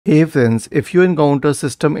Hey friends, if you encounter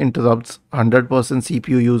system interrupts 100%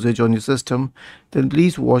 CPU usage on your system, then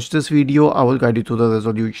please watch this video. I will guide you through the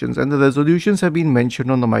resolutions, and the resolutions have been mentioned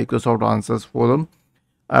on the Microsoft Answers forum.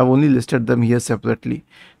 I've only listed them here separately.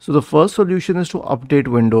 So the first solution is to update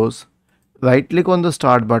Windows. Right click on the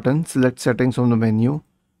start button, select settings from the menu,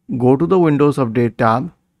 go to the Windows Update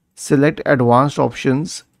tab, select advanced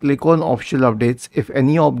options, click on optional updates. If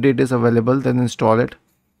any update is available, then install it.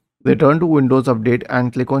 Return to Windows Update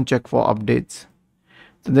and click on check for updates.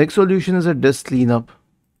 The next solution is a disk cleanup.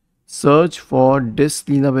 Search for disk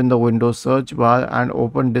cleanup in the Windows search bar and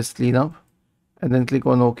open disk cleanup and then click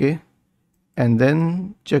on OK, and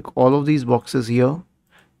then check all of these boxes here.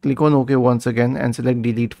 Click on OK once again and select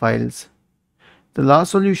delete files. The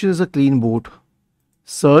last solution is a clean boot.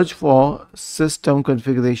 Search for system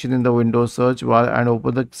configuration in the Windows search bar and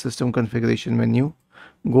open the system configuration menu.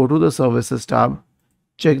 Go to the services tab.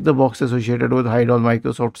 Check the box associated with hide all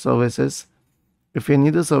Microsoft services. If any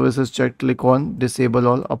of the services checked, click on disable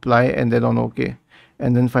all, apply, and then on OK.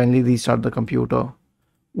 And then finally restart the computer.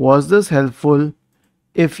 Was this helpful?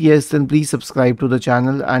 If yes, then please subscribe to the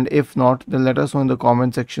channel, and if not, then let us know in the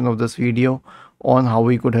comment section of this video on how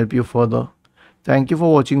we could help you further. Thank you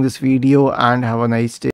for watching this video and have a nice day.